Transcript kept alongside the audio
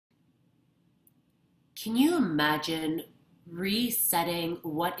Can you imagine resetting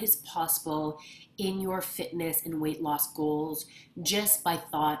what is possible in your fitness and weight loss goals just by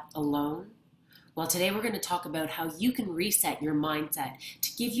thought alone? Well, today we're going to talk about how you can reset your mindset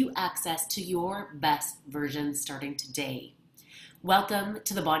to give you access to your best version starting today. Welcome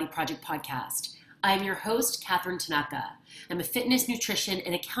to the Body Project Podcast. I'm your host, Catherine Tanaka. I'm a fitness, nutrition,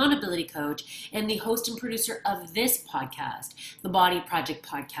 and accountability coach and the host and producer of this podcast, the Body Project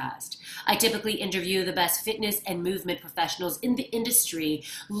Podcast. I typically interview the best fitness and movement professionals in the industry,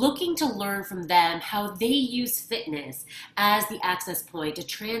 looking to learn from them how they use fitness as the access point to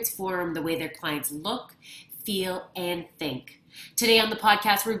transform the way their clients look, feel, and think. Today on the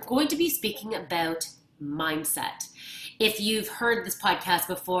podcast, we're going to be speaking about mindset. If you've heard this podcast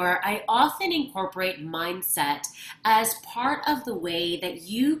before, I often incorporate mindset as part of the way that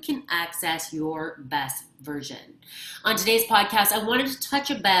you can access your best version. On today's podcast, I wanted to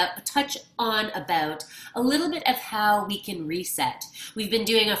touch on a little bit of how we can reset. We've been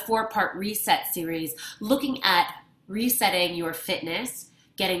doing a 4-part reset series looking at resetting your fitness,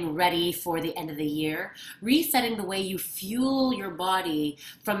 getting ready for the end of the year, resetting the way you fuel your body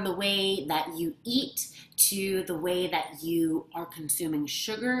from the way that you eat to the way that you are consuming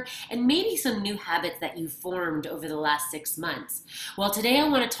sugar, and maybe some new habits that you formed over the last 6 months. Well, today I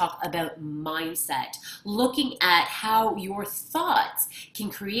want to talk about mindset, looking at how your thoughts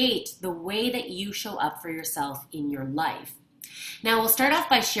can create the way that you show up for yourself in your life. Now, we'll start off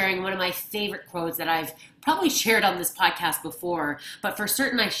by sharing one of my favorite quotes that I've probably shared on this podcast before, but for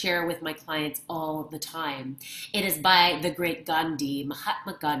certain I share with my clients all the time. It is by the great Gandhi,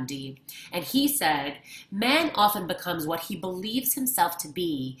 Mahatma Gandhi, and he said, "Man often becomes what he believes himself to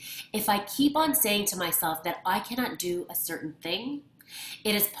be. If I keep on saying to myself that I cannot do a certain thing,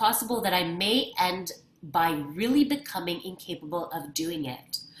 it is possible that I may end by really becoming incapable of doing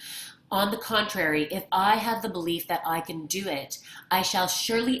it. On the contrary, if I have the belief that I can do it, I shall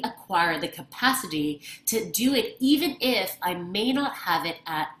surely acquire the capacity to do it even if I may not have it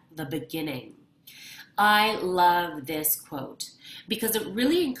at the beginning." I love this quote because it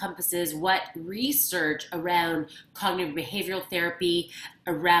really encompasses what research around cognitive behavioral therapy,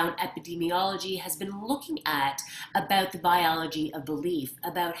 around epidemiology has been looking at about the biology of belief,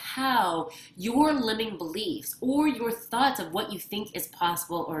 about how your limiting beliefs or your thoughts of what you think is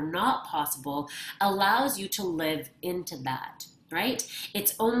possible or not possible allows you to live into that, right?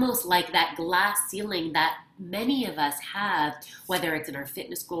 It's almost like that glass ceiling that many of us have, whether it's in our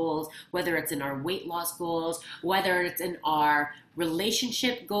fitness goals, whether it's in our weight loss goals, whether it's in our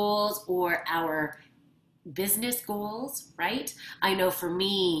relationship goals or our business goals, right? I know for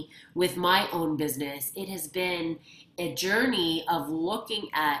me, with my own business, it has been a journey of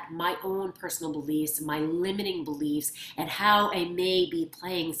looking at my own personal beliefs, my limiting beliefs, and how I may be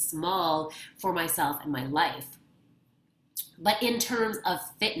playing small for myself and my life. But in terms of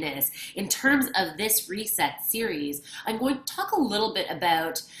fitness, in terms of this reset series, I'm going to talk a little bit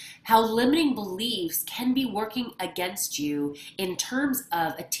about how limiting beliefs can be working against you in terms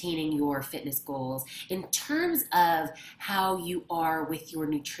of attaining your fitness goals, in terms of how you are with your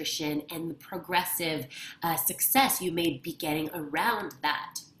nutrition and the progressive success you may be getting around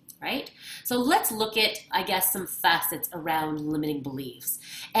that. Right? So let's look at, I guess, some facets around limiting beliefs.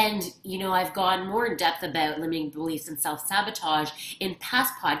 And, I've gone more in depth about limiting beliefs and self-sabotage in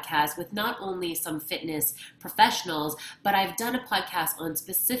past podcasts with not only some fitness professionals, but I've done a podcast on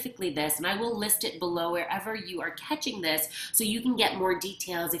specifically this, and I will list it below wherever you are catching this so you can get more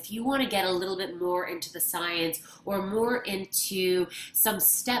details if you want to get a little bit more into the science or more into some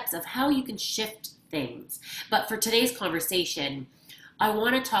steps of how you can shift things. But for today's conversation, I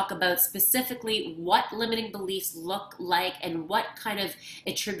want to talk about specifically what limiting beliefs look like and what kind of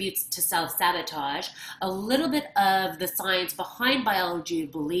attributes to self-sabotage, a little bit of the science behind biology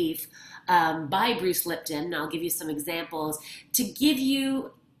of belief by Bruce Lipton, and I'll give you some examples to give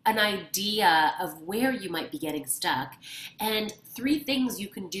you an idea of where you might be getting stuck, and 3 things you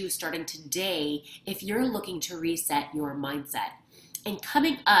can do starting today if you're looking to reset your mindset. And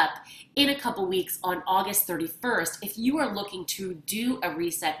coming up in a couple weeks on August 31st, if you are looking to do a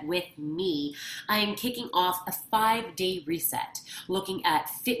reset with me, I am kicking off a 5-day reset, looking at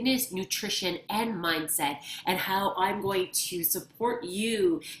fitness, nutrition, and mindset, and how I'm going to support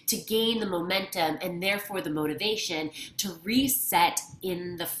you to gain the momentum and therefore the motivation to reset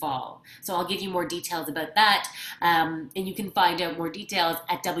in the fall. So I'll give you more details about that, and you can find out more details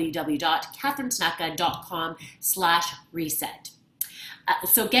at www.catherinetanaka.com/reset.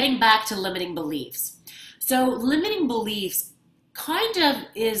 So getting back to limiting beliefs. So limiting beliefs kind of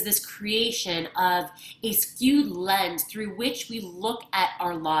is this creation of a skewed lens through which we look at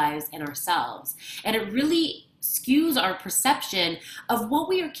our lives and ourselves. And it really skews our perception of what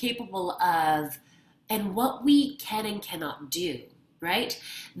we are capable of and what we can and cannot do, right?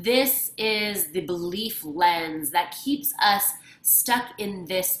 This is the belief lens that keeps us stuck in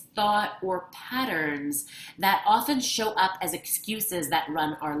this thought or patterns that often show up as excuses that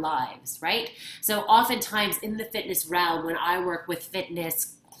run our lives, right? So oftentimes in the fitness realm, when I work with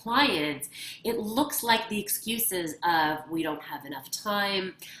fitness clients, it looks like the excuses of we don't have enough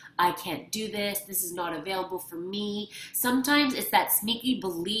time, I can't do this, this is not available for me. Sometimes it's that sneaky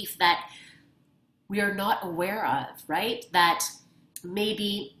belief that we are not aware of, right? That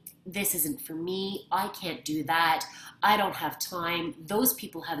maybe this isn't for me, I can't do that, I don't have time, those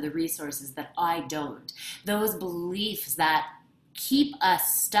people have the resources that I don't. Those beliefs that keep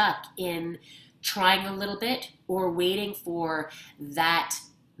us stuck in trying a little bit or waiting for that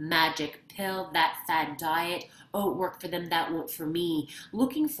magic pill, that fad diet, oh, it worked for them, that won't for me.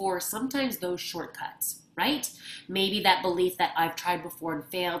 Looking for sometimes those shortcuts, right? Maybe that belief that I've tried before and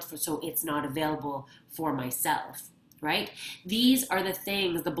failed, so it's not available for myself. Right? These are the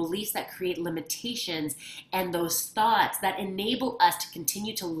things, the beliefs that create limitations and those thoughts that enable us to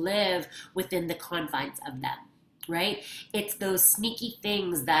continue to live within the confines of them, right? It's those sneaky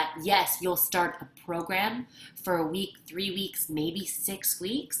things that, yes, you'll start a program for a week, 3 weeks, maybe 6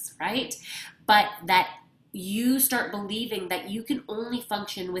 weeks, right? But that you start believing that you can only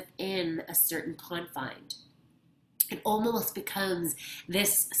function within a certain confine. It almost becomes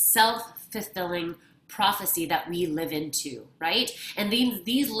this self-fulfilling prophecy that we live into, right? And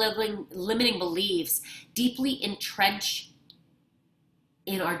these limiting beliefs deeply entrench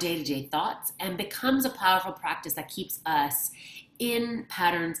in our day-to-day thoughts and becomes a powerful practice that keeps us in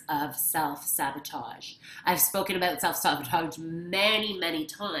patterns of self-sabotage. I've spoken about self-sabotage many, many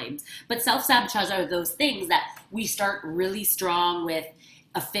times, but self-sabotage are those things that we start really strong with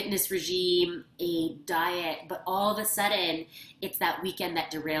a fitness regime, a diet, but all of a sudden it's that weekend that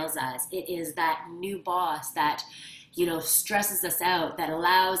derails us. It is that new boss that, stresses us out, that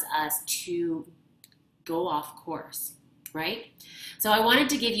allows us to go off course, right? So I wanted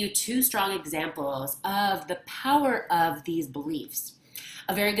to give you 2 strong examples of the power of these beliefs.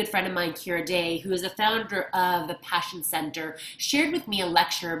 A very good friend of mine, Kira Day, who is the founder of the Passion Center, shared with me a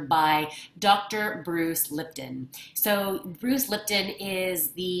lecture by Dr. Bruce Lipton. So Bruce Lipton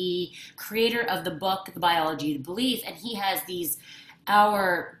is the creator of the book, The Biology of Belief, and he has these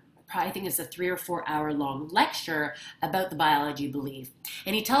I think it's a 3 or 4 hour long lecture about the biology of belief.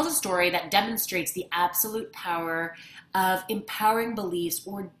 And he tells a story that demonstrates the absolute power of empowering beliefs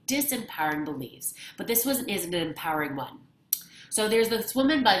or disempowering beliefs. But this isn't an empowering one. So there's this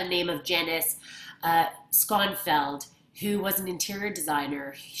woman by the name of Janice Schoenfeld, who was an interior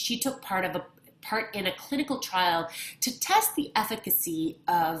designer. She took part in a clinical trial to test the efficacy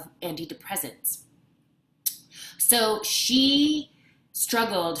of antidepressants. So she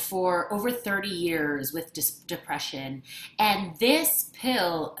struggled for over 30 years with depression, and this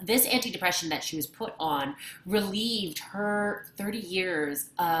antidepressant that she was put on relieved her 30 years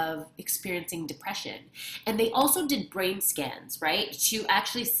of experiencing depression. And they also did brain scans, right, to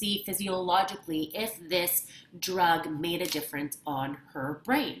actually see physiologically if this drug made a difference on her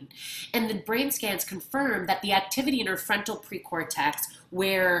brain. And the brain scans confirmed that the activity in her frontal precortex,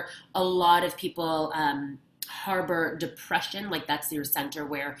 where a lot of people harbor depression, like that's your center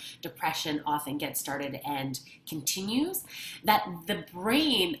where depression often gets started and continues, that the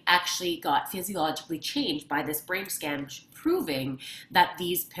brain actually got physiologically changed by this brain scan, proving that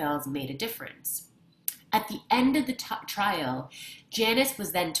these pills made a difference. At the end of the trial, Janice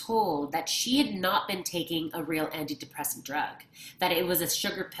was then told that she had not been taking a real antidepressant drug, that it was a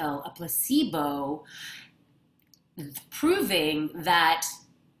sugar pill, a placebo, proving that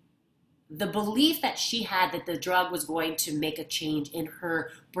the belief that she had that the drug was going to make a change in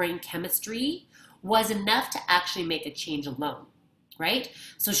her brain chemistry was enough to actually make a change alone, right?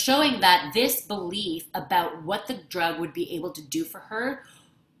 So showing that this belief about what the drug would be able to do for her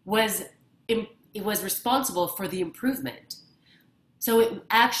was responsible for the improvement. So it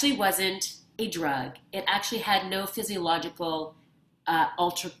actually wasn't a drug. It actually had no physiological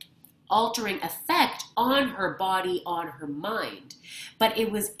altering effect on her body, on her mind. But it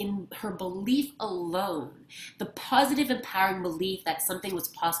was in her belief alone, the positive, empowering belief that something was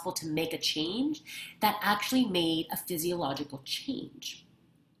possible to make a change, that actually made a physiological change.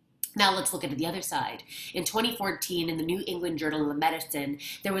 Now let's look at the other side. In 2014, in the New England Journal of Medicine,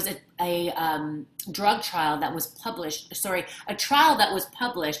 there was a trial that was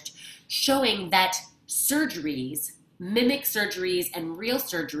published showing that surgeries mimic surgeries and real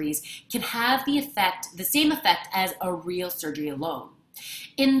surgeries can have the same effect as a real surgery alone.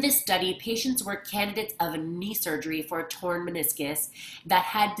 In this study, patients were candidates of a knee surgery for a torn meniscus that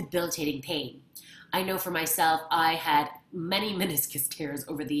had debilitating pain. I know for myself, I had many meniscus tears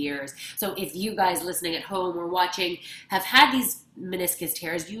over the years. So if you guys listening at home or watching have had these meniscus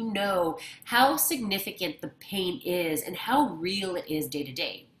tears, you know how significant the pain is and how real it is day to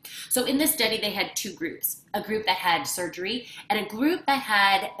day. So in this study, they had two groups, a group that had surgery and a group that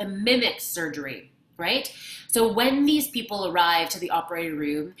had a mimic surgery, right? So when these people arrived to the operating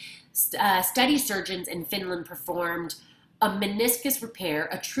room, study surgeons in Finland performed a meniscus repair,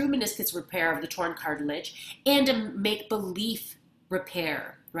 a true meniscus repair of the torn cartilage, and a make-believe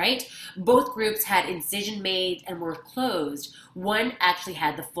repair, right? Both groups had incision made and were closed. One actually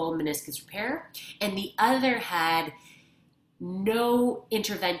had the full meniscus repair, and the other had no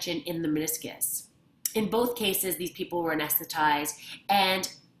intervention in the meniscus. In both cases, these people were anesthetized,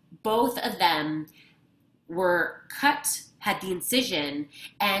 and both of them were cut, had the incision,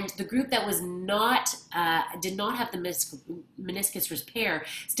 and the group that was not did not have the meniscus repair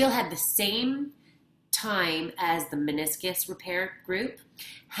still had the same time as the meniscus repair group,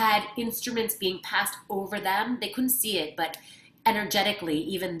 had instruments being passed over them. They couldn't see it, but energetically,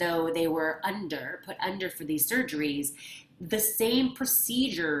 even though they were put under for these surgeries, the same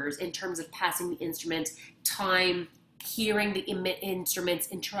procedures in terms of passing the instruments, time, hearing the instruments,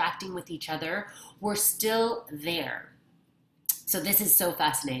 interacting with each other were still there. So this is so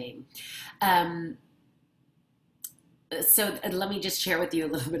fascinating. So let me just share with you a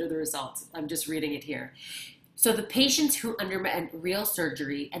little bit of the results. I'm just reading it here. So the patients who underwent real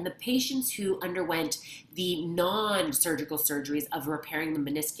surgery and the patients who underwent the non-surgical surgeries of repairing the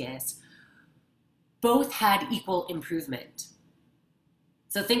meniscus both had equal improvement.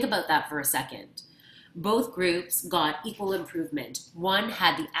 So think about that for a second. Both groups got equal improvement. One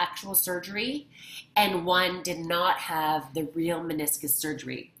had the actual surgery and one did not have the real meniscus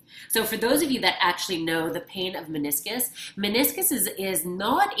surgery. So for those of you that actually know the pain of meniscus is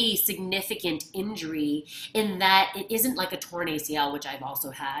not a significant injury in that it isn't like a torn ACL, which I've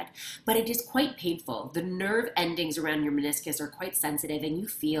also had, but it is quite painful. The nerve endings around your meniscus are quite sensitive and you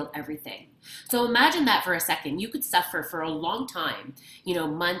feel everything. So imagine that for a second. You could suffer for a long time,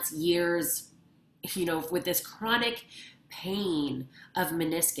 months, years, with this chronic pain of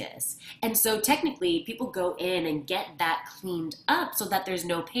meniscus. And so technically people go in and get that cleaned up so that there's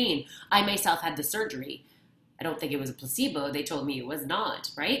no pain. I myself had the surgery. I don't think it was a placebo. They told me it was not,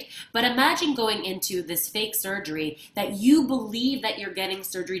 right? But imagine going into this fake surgery that you believe that you're getting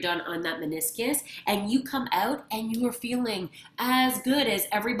surgery done on that meniscus and you come out and you are feeling as good as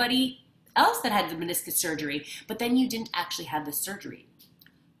everybody else that had the meniscus surgery, but then you didn't actually have the surgery.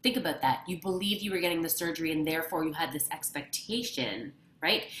 Think about that. You believed you were getting the surgery and therefore you had this expectation,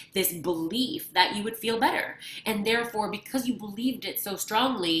 right? This belief that you would feel better. And therefore, because you believed it so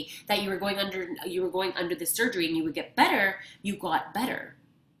strongly that you were going under the surgery and you would get better, you got better.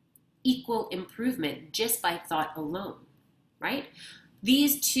 Equal improvement just by thought alone, right?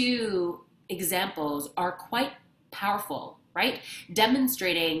 These two examples are quite powerful, right?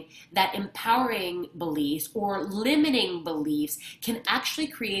 Demonstrating that empowering beliefs or limiting beliefs can actually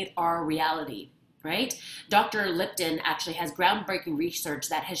create our reality, right? Dr. Lipton actually has groundbreaking research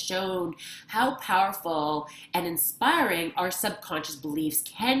that has shown how powerful and inspiring our subconscious beliefs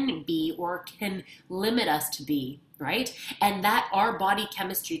can be or can limit us to be, right? And that our body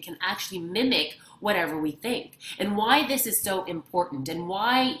chemistry can actually mimic whatever we think. And why this is so important and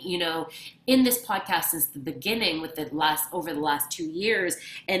why, in this podcast since the beginning over the last 2 years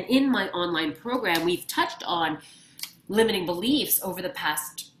and in my online program, we've touched on limiting beliefs over the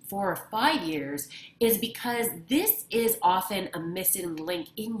past 4 or 5 years is because this is often a missing link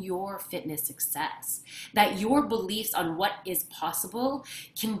in your fitness success. That your beliefs on what is possible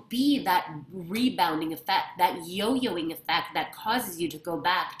can be that rebounding effect, that yo-yoing effect that causes you to go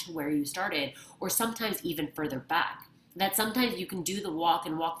back to where you started or sometimes even further back. That sometimes you can do the walk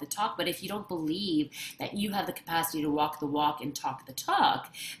and walk the talk, but if you don't believe that you have the capacity to walk the walk and talk the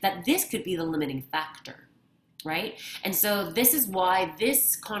talk, that this could be the limiting factor. Right? And so this is why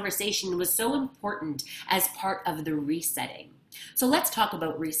this conversation was so important as part of the resetting. So let's talk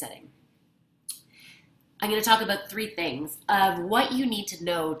about resetting. I'm going to talk about 3 things of what you need to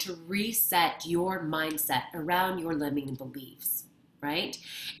know to reset your mindset around your limiting beliefs, right?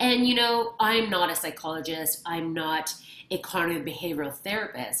 And I'm not a psychologist. I'm not a cognitive behavioral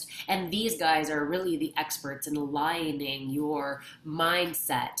therapist. And these guys are really the experts in aligning your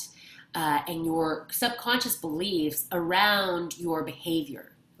mindset and your subconscious beliefs around your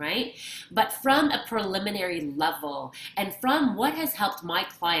behavior, right? But from a preliminary level and from what has helped my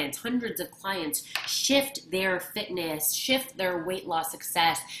clients, hundreds of clients, shift their fitness, shift their weight loss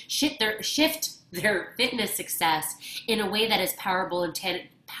success, shift their fitness success in a way that is powerful and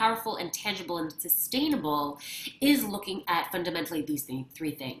tangible and sustainable, is looking at fundamentally these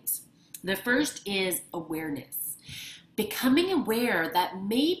three things. The first is awareness. Becoming aware that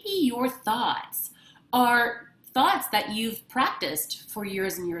maybe your thoughts are thoughts that you've practiced for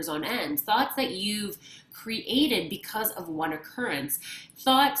years and years on end, thoughts that you've created because of one occurrence,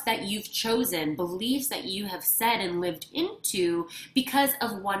 thoughts that you've chosen, beliefs that you have said and lived into because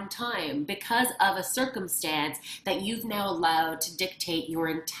of one time, because of a circumstance that you've now allowed to dictate your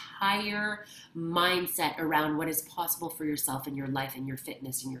entire mindset around what is possible for yourself and your life and your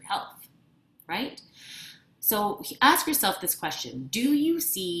fitness and your health, right? So ask yourself this question: do you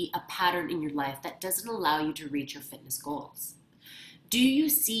see a pattern in your life that doesn't allow you to reach your fitness goals? Do you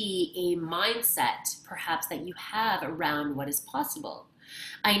see a mindset perhaps that you have around what is possible?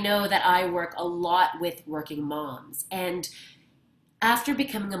 I know that I work a lot with working moms, and after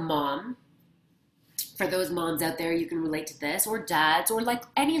becoming a mom, for those moms out there, you can relate to this, or dads, or like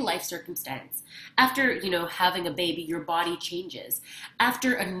any life circumstance. After, having a baby, your body changes.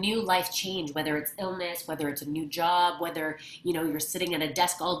 After a new life change, whether it's illness, whether it's a new job, whether, you're sitting at a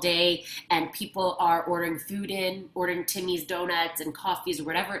desk all day and people are ordering food in, ordering Timmy's donuts and coffees or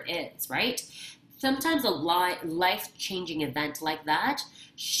whatever it is, right? Sometimes a life-changing event like that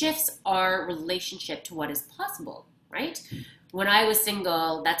shifts our relationship to what is possible, right? When I was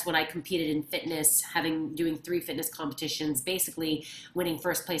single, that's when I competed in fitness, doing 3 fitness competitions, basically winning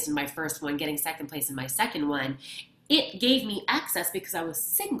first place in my first one, getting second place in my second one. It gave me access because I was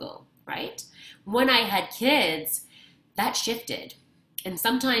single, right? When I had kids, that shifted. And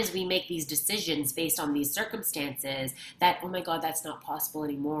sometimes we make these decisions based on these circumstances that, oh my God, that's not possible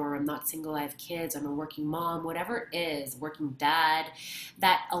anymore. I'm not single, I have kids, I'm a working mom, whatever it is, working dad,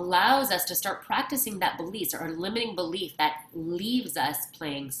 that allows us to start practicing that belief or limiting belief that leaves us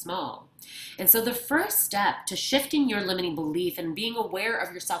playing small. And so the first step to shifting your limiting belief and being aware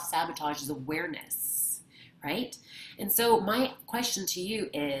of your self-sabotage is awareness, right? And so my question to you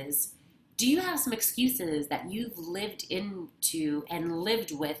is, do you have some excuses that you've lived into and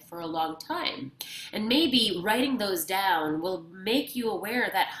lived with for a long time? And maybe writing those down will make you aware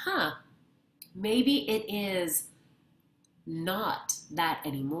that, maybe it is not that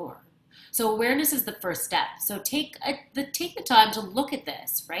anymore. So awareness is the first step. So take the time to look at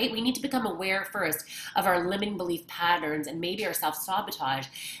this, right? We need to become aware first of our limiting belief patterns and maybe our self-sabotage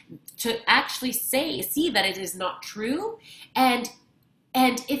to actually see that it is not true. And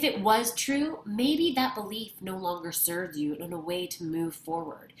if it was true, maybe that belief no longer serves you in a way to move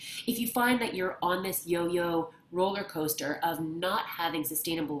forward. If you find that you're on this yo-yo roller coaster of not having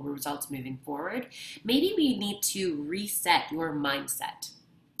sustainable results moving forward, maybe we need to reset your mindset.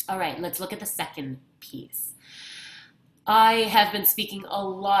 All right, let's look at the second piece. I have been speaking a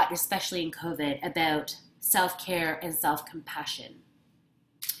lot, especially in COVID, about self-care and self-compassion.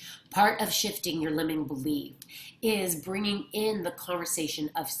 Part of shifting your limiting belief is bringing in the conversation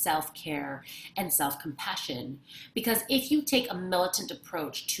of self-care and self-compassion. Because if you take a militant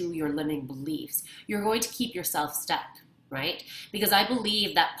approach to your limiting beliefs, you're going to keep yourself stuck, right? Because I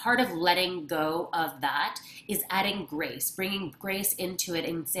believe that part of letting go of that is adding grace, bringing grace into it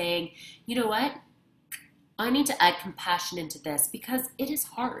and saying, you know what? I need to add compassion into this because it is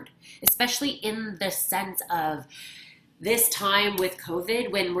hard, especially in the sense of this time with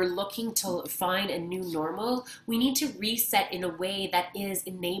COVID, when we're looking to find a new normal, we need to reset in a way that is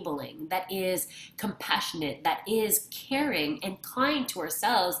enabling, that is compassionate, that is caring and kind to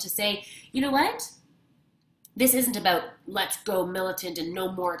ourselves to say, you know what? This isn't about let's go militant and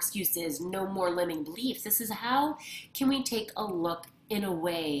no more excuses, no more limiting beliefs. This is how can we take a look in a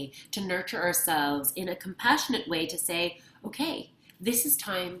way to nurture ourselves in a compassionate way to say, okay, this is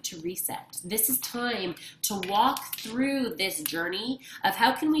time to reset. This is time to walk through this journey of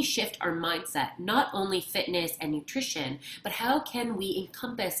how can we shift our mindset, not only fitness and nutrition, but how can we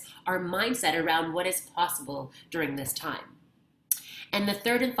encompass our mindset around what is possible during this time. And the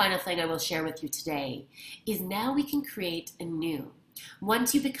third and final thing I will share with you today is now we can create anew.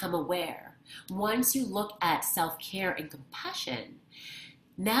 Once you become aware, once you look at self-care and compassion,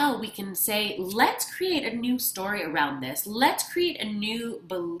 now we can say, let's create a new story around this. Let's create a new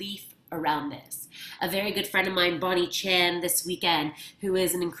belief around this. A very good friend of mine, Bonnie Chan, this weekend, who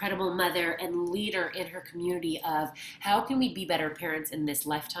is an incredible mother and leader in her community of how can we be better parents in this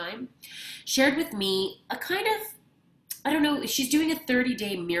lifetime, shared with me a kind of I don't know, she's doing a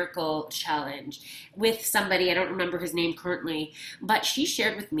 30-day miracle challenge with somebody. I don't remember his name currently, but she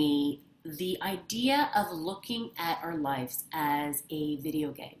shared with me the idea of looking at our lives as a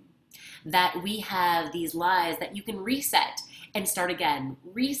video game. That we have these lives that you can reset and start again,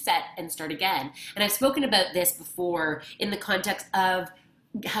 reset and start again. And I've spoken about this before in the context of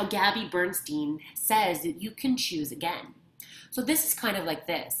how Gabby Bernstein says that you can choose again. So this is kind of like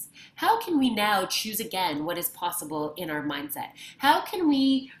this. How can we now choose again what is possible in our mindset? How can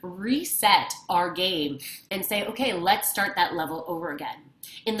we reset our game and say, okay, let's start that level over again?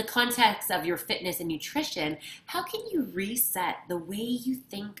 In the context of your fitness and nutrition, how can you reset the way you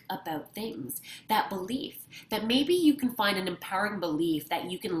think about things? That belief, that maybe you can find an empowering belief that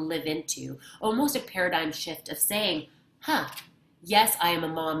you can live into, almost a paradigm shift of saying, yes, I am a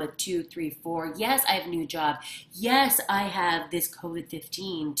mom of 2, 3, 4. Yes, I have a new job. Yes, I have this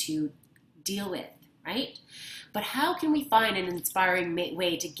COVID-15 to deal with, right? But how can we find an inspiring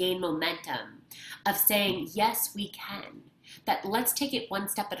way to gain momentum of saying, yes, we can? That let's take it one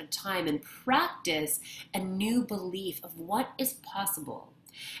step at a time and practice a new belief of what is possible.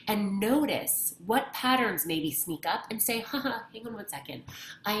 And notice what patterns maybe sneak up and say, hang on one second.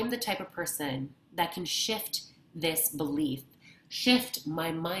 I am the type of person that can shift this belief. Shift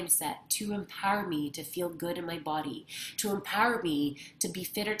my mindset to empower me to feel good in my body, to empower me to be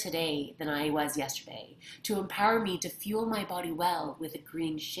fitter today than I was yesterday, to empower me to fuel my body well with a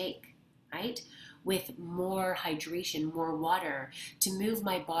green shake, right? With more hydration, more water, to move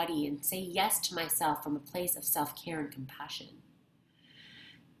my body and say yes to myself from a place of self-care and compassion.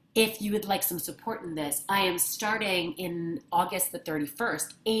 If you would like some support in this, I am starting in August the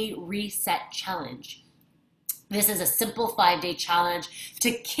 31st, a reset challenge. This is a simple 5-day challenge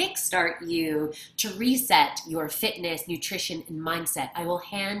to kickstart you to reset your fitness, nutrition, and mindset. I will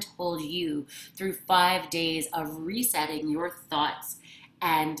handhold you through 5 days of resetting your thoughts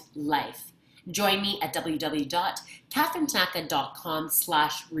and life. Join me at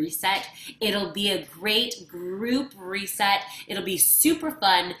www.catherinetanaka.com/reset. It'll be a great group reset. It'll be super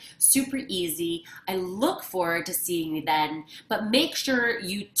fun, super easy. I look forward to seeing you then. But make sure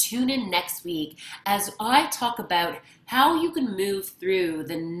you tune in next week as I talk about how you can move through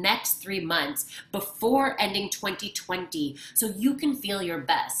the next 3 months before ending 2020 so you can feel your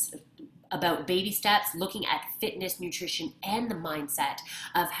best. About baby steps, looking at fitness, nutrition, and the mindset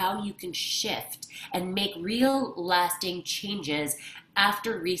of how you can shift and make real lasting changes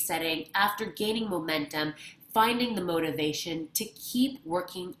after resetting, after gaining momentum, finding the motivation to keep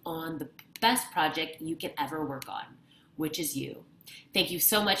working on the best project you can ever work on, which is you. Thank you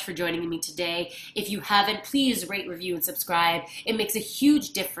so much for joining me today. If you haven't, please rate, review, and subscribe. It makes a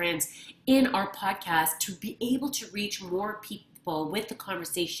huge difference in our podcast to be able to reach more people with the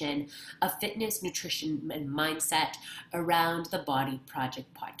conversation of fitness, nutrition, and mindset around the Body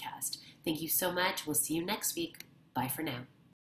Project podcast. Thank you so much. We'll see you next week. Bye for now.